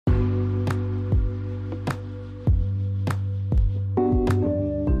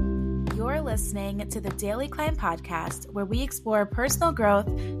listening to the Daily Climb podcast, where we explore personal growth,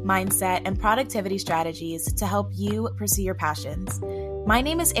 mindset, and productivity strategies to help you pursue your passions. My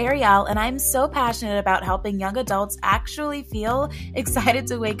name is Ariel, and I'm so passionate about helping young adults actually feel excited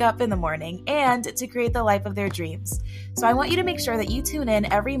to wake up in the morning and to create the life of their dreams. So I want you to make sure that you tune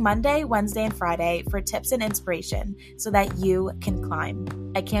in every Monday, Wednesday, and Friday for tips and inspiration so that you can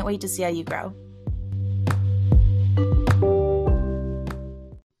climb. I can't wait to see how you grow.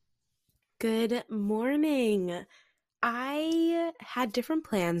 Good morning. I had different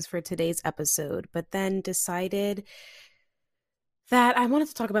plans for today's episode, but then decided that I wanted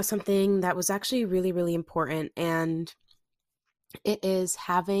to talk about something that was actually really, really important, and it is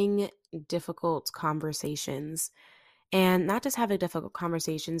having difficult conversations. And not just having difficult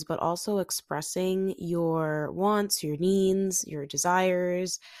conversations, but also expressing your wants, your needs, your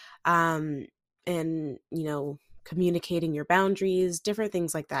desires, and, communicating your boundaries, different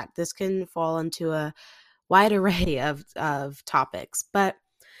things like that. This can fall into a wide array of topics. But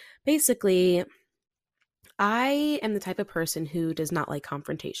basically, I am the type of person who does not like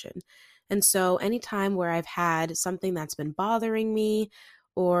confrontation. And so anytime where I've had something that's been bothering me,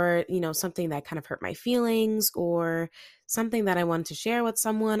 or, something that kind of hurt my feelings, or something that I wanted to share with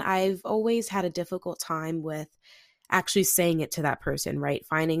someone, I've always had a difficult time with actually saying it to that person, right?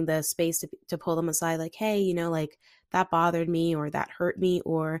 Finding the space to pull them aside, like, hey, that bothered me, or that hurt me,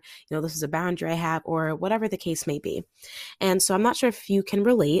 or, this is a boundary I have, or whatever the case may be. And so I'm not sure if you can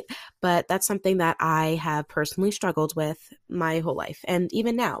relate, but that's something that I have personally struggled with my whole life. And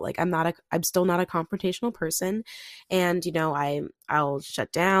even now, like, I'm still not a confrontational person. And, I'll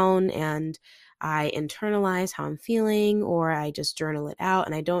shut down and I internalize how I'm feeling, or I just journal it out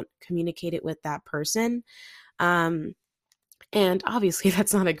and I don't communicate it with that person. And obviously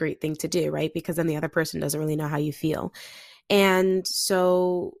that's not a great thing to do, right? Because then the other person doesn't really know how you feel. And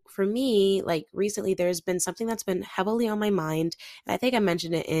so for me, like recently, there's been something that's been heavily on my mind. And I think I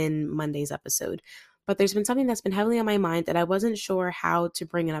mentioned it in Monday's episode, but there's been something that's been heavily on my mind and I wasn't sure how to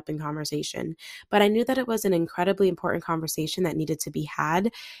bring it up in conversation, but I knew that it was an incredibly important conversation that needed to be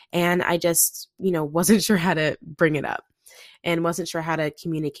had. And I just, wasn't sure how to bring it up and wasn't sure how to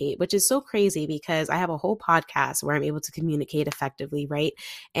communicate, which is so crazy because I have a whole podcast where I'm able to communicate effectively, right?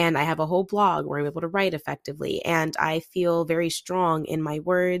 And I have a whole blog where I'm able to write effectively. And I feel very strong in my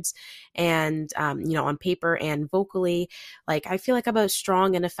words and, on paper and vocally. Like, I feel like I'm a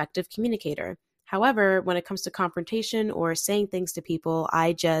strong and effective communicator. However, when it comes to confrontation or saying things to people,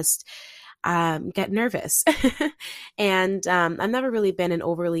 I just get nervous. And I've never really been an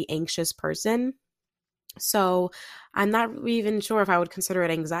overly anxious person. So I'm not even sure if I would consider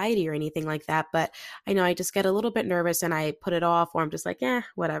it anxiety or anything like that, but I know I just get a little bit nervous and I put it off, or I'm just like,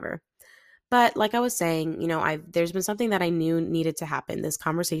 whatever. But like I was saying, there's been something that I knew needed to happen. This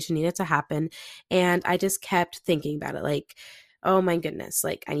conversation needed to happen. And I just kept thinking about it, like, oh my goodness,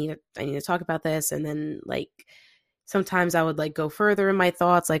 like I need to talk about this. And then like sometimes I would like go further in my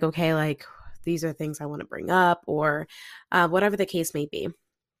thoughts, like, okay, like these are things I want to bring up, or whatever the case may be.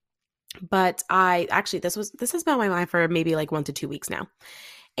 But this has been on my mind for maybe like 1 to 2 weeks now.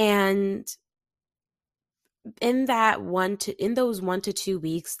 And in those 1 to 2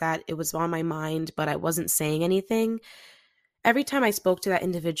 weeks that it was on my mind, but I wasn't saying anything, every time I spoke to that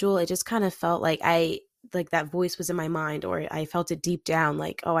individual, it just kind of felt like that voice was in my mind, or I felt it deep down,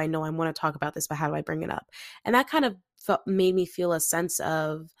 like, oh, I know I want to talk about this, but how do I bring it up? And that kind of made me feel a sense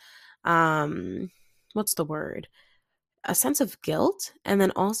of, what's the word? A sense of guilt, and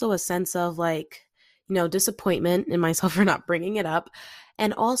then also a sense of like, disappointment in myself for not bringing it up.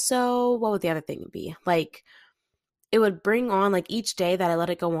 And also, what would the other thing be? Like, it would bring on, like, each day that I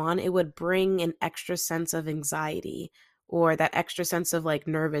let it go on, it would bring an extra sense of anxiety, or that extra sense of like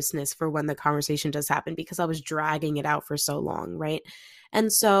nervousness for when the conversation does happen, because I was dragging it out for so long, right?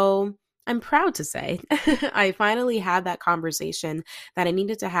 And so I'm proud to say I finally had that conversation that I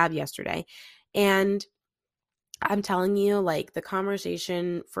needed to have yesterday. And I'm telling you, like, the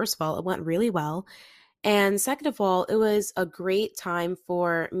conversation, first of all, it went really well. And second of all, it was a great time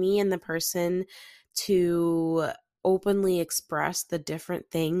for me and the person to openly express the different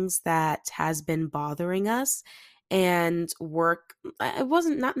things that has been bothering us and it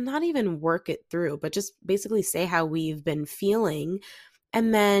wasn't not even work it through, but just basically say how we've been feeling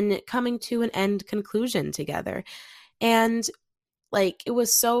and then coming to an end conclusion together. And like, it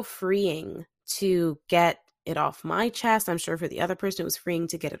was so freeing to get it off my chest. I'm sure for the other person, it was freeing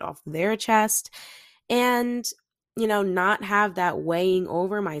to get it off their chest and, not have that weighing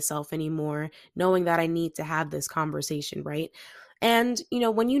over myself anymore, knowing that I need to have this conversation, right? And,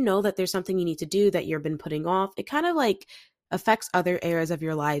 when you know that there's something you need to do that you've been putting off, it kind of like affects other areas of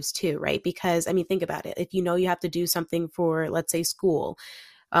your lives too, right? Because I mean, think about it. If you know you have to do something for, let's say, school,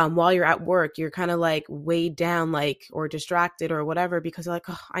 while you're at work, you're kind of like weighed down, like, or distracted or whatever, because you're like,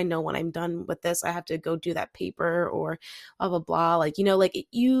 oh, I know when I'm done with this, I have to go do that paper or blah, blah, blah. Like, you know, like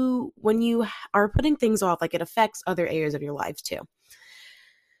when you are putting things off, like it affects other areas of your lives too.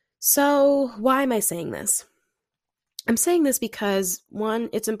 So why am I saying this? I'm saying this because, one,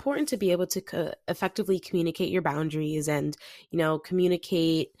 it's important to be able to effectively communicate your boundaries and, you know,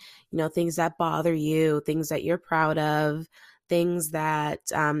 communicate, you know, things that bother you, things that you're proud of, things that,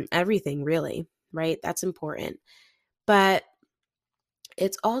 everything really, right? That's important. But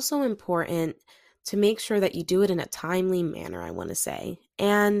it's also important to make sure that you do it in a timely manner, I want to say.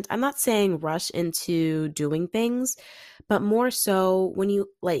 And I'm not saying rush into doing things, but more so when you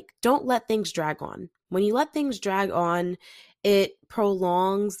don't let things drag on. When you let things drag on, it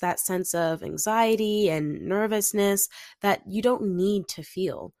prolongs that sense of anxiety and nervousness that you don't need to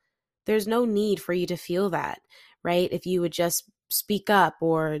feel. There's no need for you to feel that, right? If you would just speak up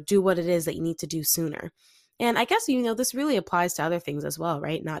or do what it is that you need to do sooner. And I guess, you know, this really applies to other things as well,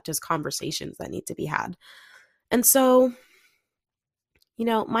 right? Not just conversations that need to be had. And so, you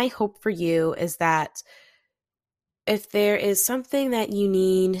know, my hope for you is that if there is something that you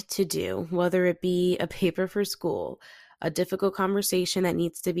need to do, whether it be a paper for school, a difficult conversation that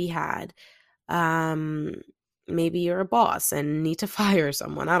needs to be had, maybe you're a boss and need to fire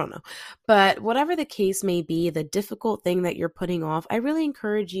someone, I don't know. But whatever the case may be, the difficult thing that you're putting off, I really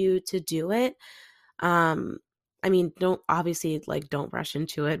encourage you to do it. I mean, don't rush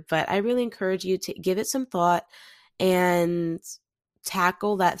into it, but I really encourage you to give it some thought and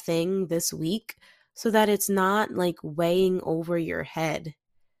tackle that thing this week so that it's not like weighing over your head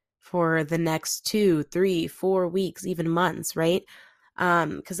for the next 2, 3, 4 weeks, even months, right?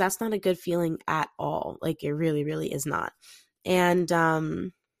 Because that's not a good feeling at all. Like, it really, really is not. And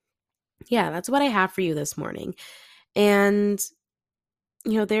yeah, that's what I have for you this morning. And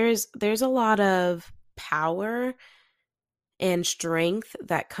you know, there's a lot of power and strength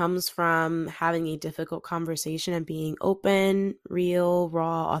that comes from having a difficult conversation and being open, real,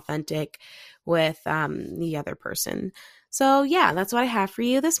 raw, authentic with the other person. So yeah, that's what I have for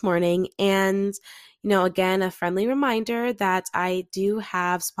you this morning. And, you know, again, a friendly reminder that I do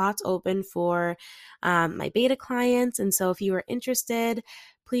have spots open for my beta clients. And so if you are interested,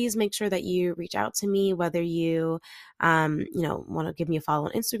 please make sure that you reach out to me, whether you, want to give me a follow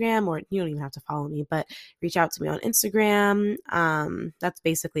on Instagram, or you don't even have to follow me, but reach out to me on Instagram. That's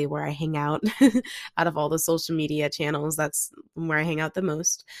basically where I hang out out of all the social media channels. That's where I hang out the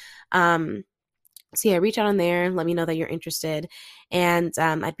most. So yeah, reach out on there, let me know that you're interested, and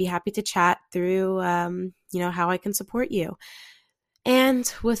I'd be happy to chat through, how I can support you.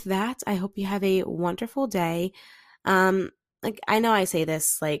 And with that, I hope you have a wonderful day. I know I say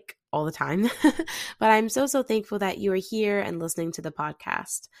this all the time, but I'm so thankful that you are here and listening to the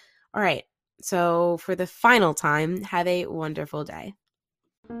podcast. All right. So for the final time, have a wonderful day.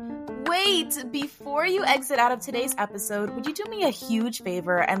 Wait, before you exit out of today's episode, would you do me a huge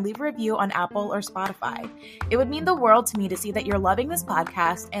favor and leave a review on Apple or Spotify? It would mean the world to me to see that you're loving this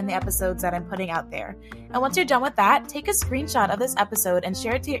podcast and the episodes that I'm putting out there. And once you're done with that, take a screenshot of this episode and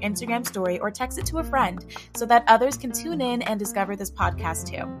share it to your Instagram story or text it to a friend so that others can tune in and discover this podcast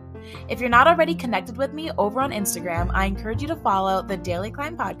too. If you're not already connected with me over on Instagram, I encourage you to follow the Daily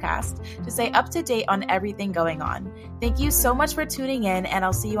Climb Podcast to stay up to date on everything going on. Thank you so much for tuning in, and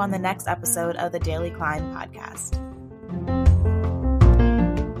I'll see you on the next episode of the Daily Climb Podcast.